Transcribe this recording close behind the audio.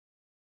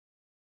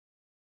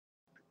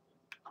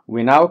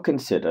We now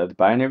consider the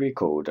binary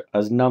code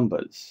as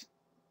numbers.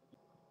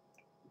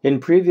 In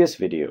previous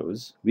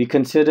videos, we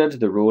considered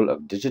the role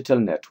of digital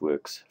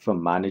networks for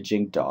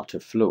managing data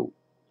flow.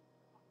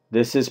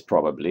 This is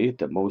probably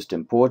the most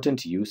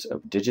important use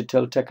of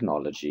digital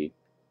technology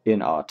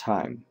in our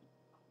time.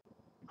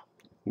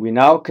 We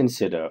now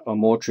consider a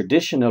more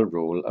traditional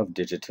role of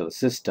digital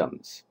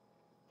systems,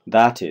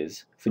 that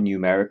is, for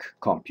numeric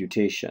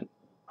computation.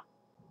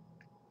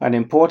 An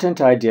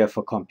important idea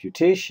for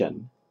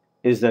computation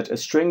is that a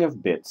string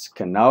of bits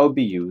can now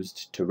be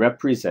used to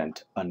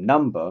represent a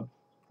number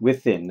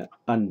within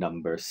a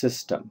number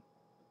system.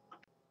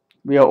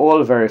 We are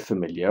all very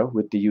familiar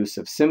with the use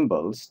of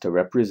symbols to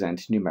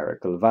represent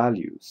numerical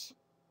values.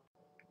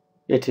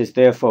 It is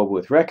therefore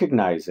worth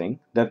recognizing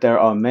that there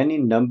are many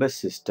number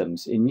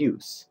systems in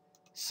use,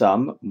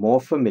 some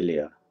more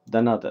familiar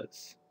than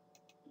others.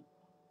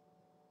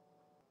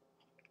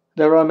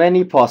 There are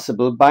many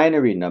possible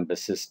binary number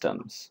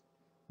systems.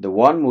 The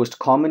one most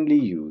commonly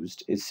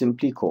used is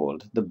simply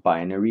called the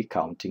binary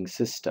counting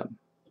system.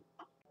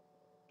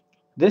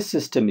 This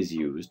system is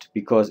used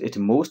because it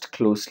most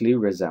closely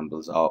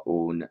resembles our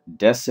own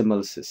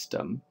decimal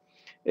system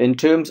in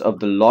terms of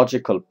the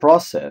logical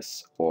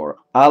process or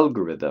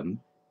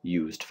algorithm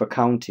used for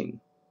counting.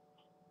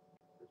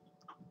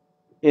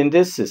 In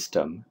this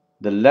system,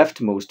 the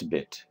leftmost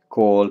bit,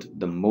 called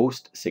the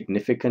most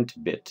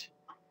significant bit,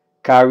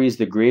 carries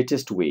the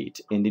greatest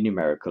weight in the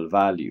numerical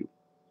value.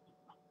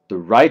 The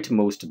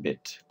rightmost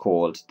bit,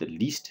 called the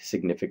least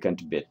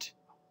significant bit,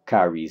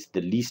 carries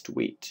the least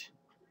weight.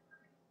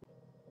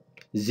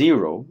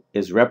 0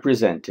 is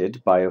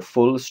represented by a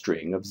full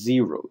string of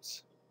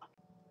zeros.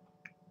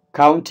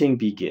 Counting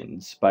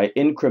begins by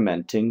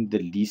incrementing the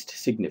least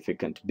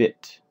significant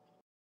bit.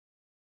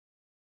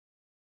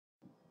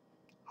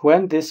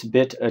 When this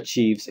bit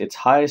achieves its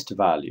highest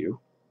value,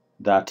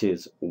 that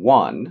is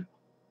 1,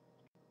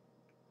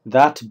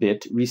 that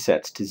bit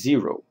resets to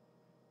 0,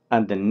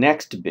 and the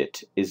next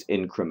bit is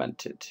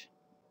incremented.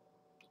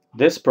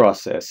 This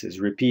process is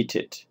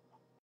repeated.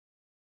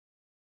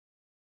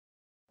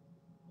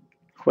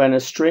 When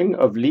a string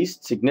of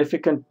least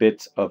significant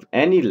bits of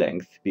any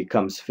length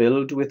becomes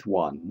filled with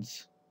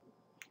ones,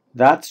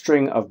 that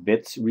string of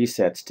bits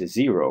resets to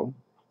 0,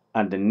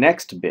 and the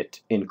next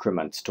bit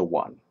increments to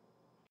 1.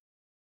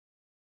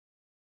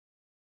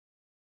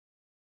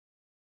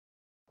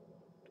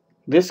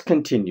 This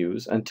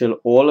continues until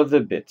all of the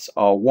bits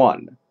are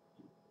 1.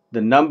 The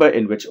number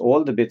in which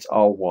all the bits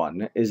are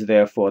 1 is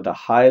therefore the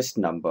highest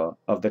number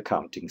of the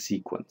counting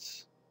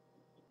sequence.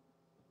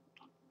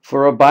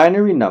 For a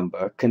binary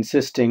number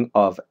consisting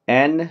of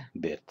n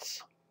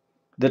bits,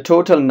 the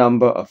total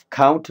number of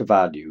count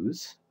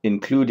values,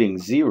 including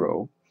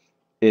 0,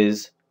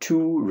 is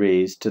 2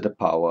 raised to the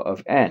power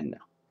of n.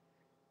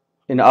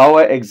 In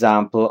our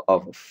example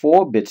of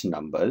 4-bit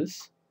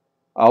numbers,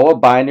 our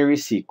binary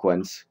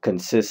sequence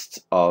consists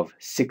of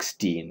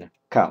 16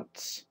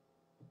 counts.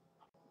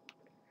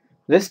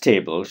 This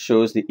table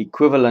shows the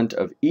equivalent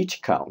of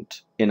each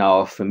count in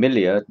our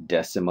familiar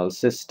decimal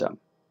system.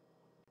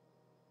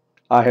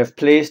 I have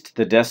placed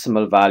the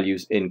decimal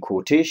values in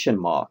quotation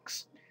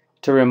marks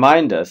to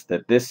remind us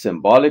that this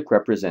symbolic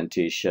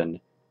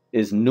representation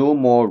is no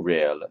more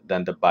real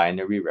than the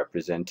binary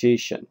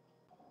representation.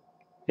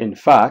 In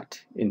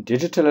fact, in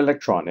digital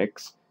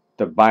electronics,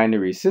 the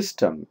binary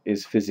system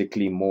is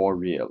physically more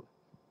real,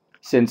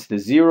 since the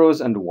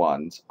zeros and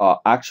ones are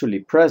actually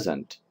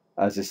present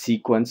as a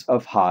sequence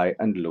of high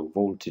and low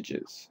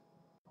voltages.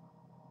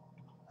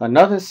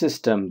 Another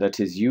system that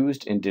is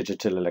used in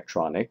digital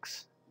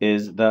electronics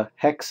is the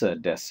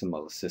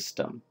hexadecimal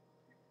system.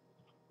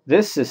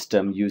 This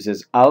system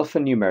uses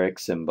alphanumeric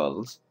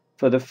symbols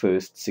for the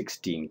first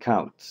 16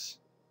 counts.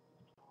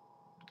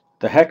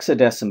 The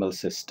hexadecimal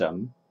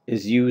system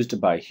is used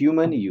by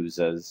human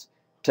users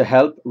to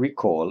help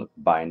recall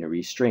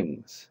binary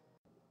strings.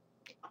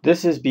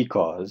 This is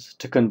because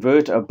to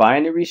convert a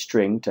binary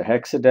string to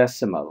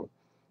hexadecimal,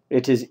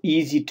 it is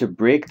easy to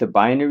break the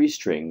binary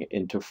string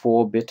into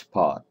 4-bit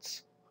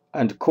parts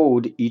and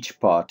code each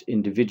part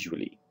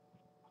individually.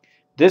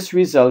 This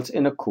results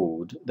in a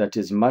code that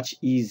is much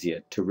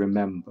easier to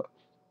remember.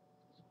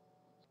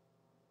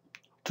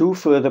 2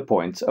 further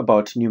points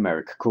about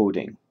numeric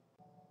coding.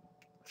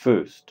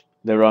 First,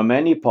 there are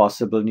many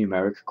possible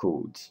numeric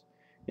codes,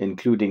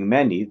 including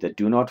many that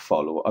do not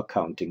follow a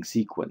counting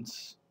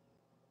sequence.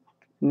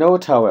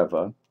 Note,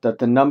 however, that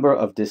the number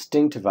of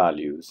distinct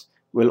values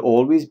will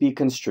always be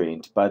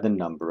constrained by the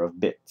number of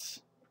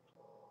bits.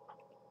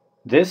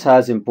 This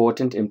has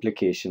important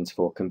implications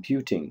for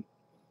computing,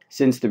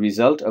 since the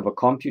result of a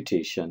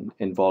computation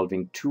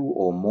involving 2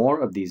 or more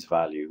of these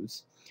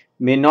values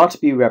may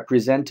not be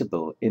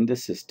representable in the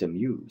system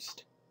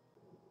used.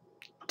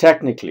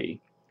 Technically,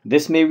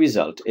 this may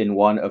result in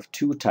one of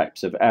 2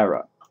 types of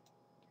error.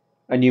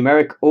 A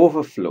numeric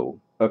overflow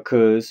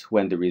occurs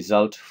when the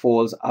result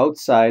falls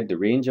outside the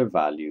range of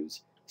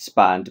values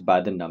spanned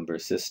by the number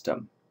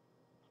system.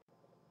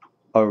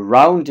 A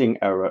rounding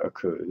error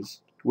occurs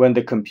when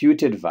the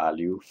computed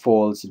value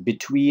falls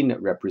between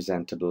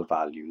representable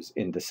values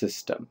in the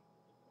system.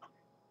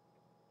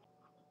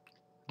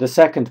 The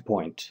second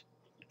point.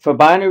 For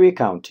binary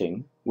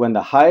counting, when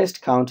the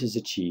highest count is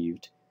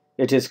achieved,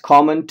 it is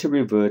common to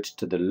revert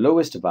to the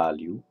lowest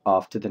value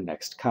after the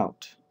next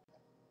count.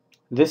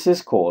 This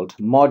is called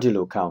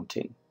modulo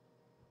counting.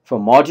 For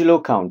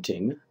modulo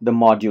counting, the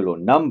modulo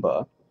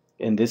number,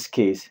 in this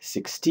case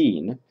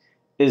 16,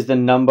 is the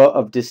number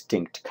of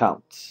distinct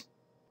counts.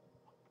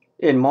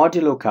 In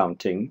modulo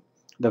counting,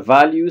 the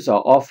values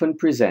are often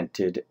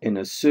presented in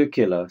a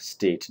circular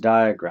state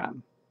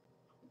diagram.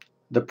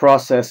 The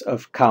process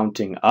of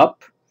counting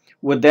up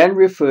would then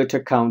refer to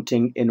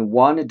counting in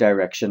one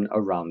direction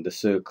around the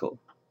circle.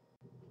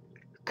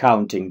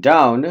 Counting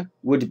down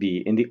would be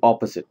in the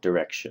opposite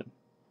direction.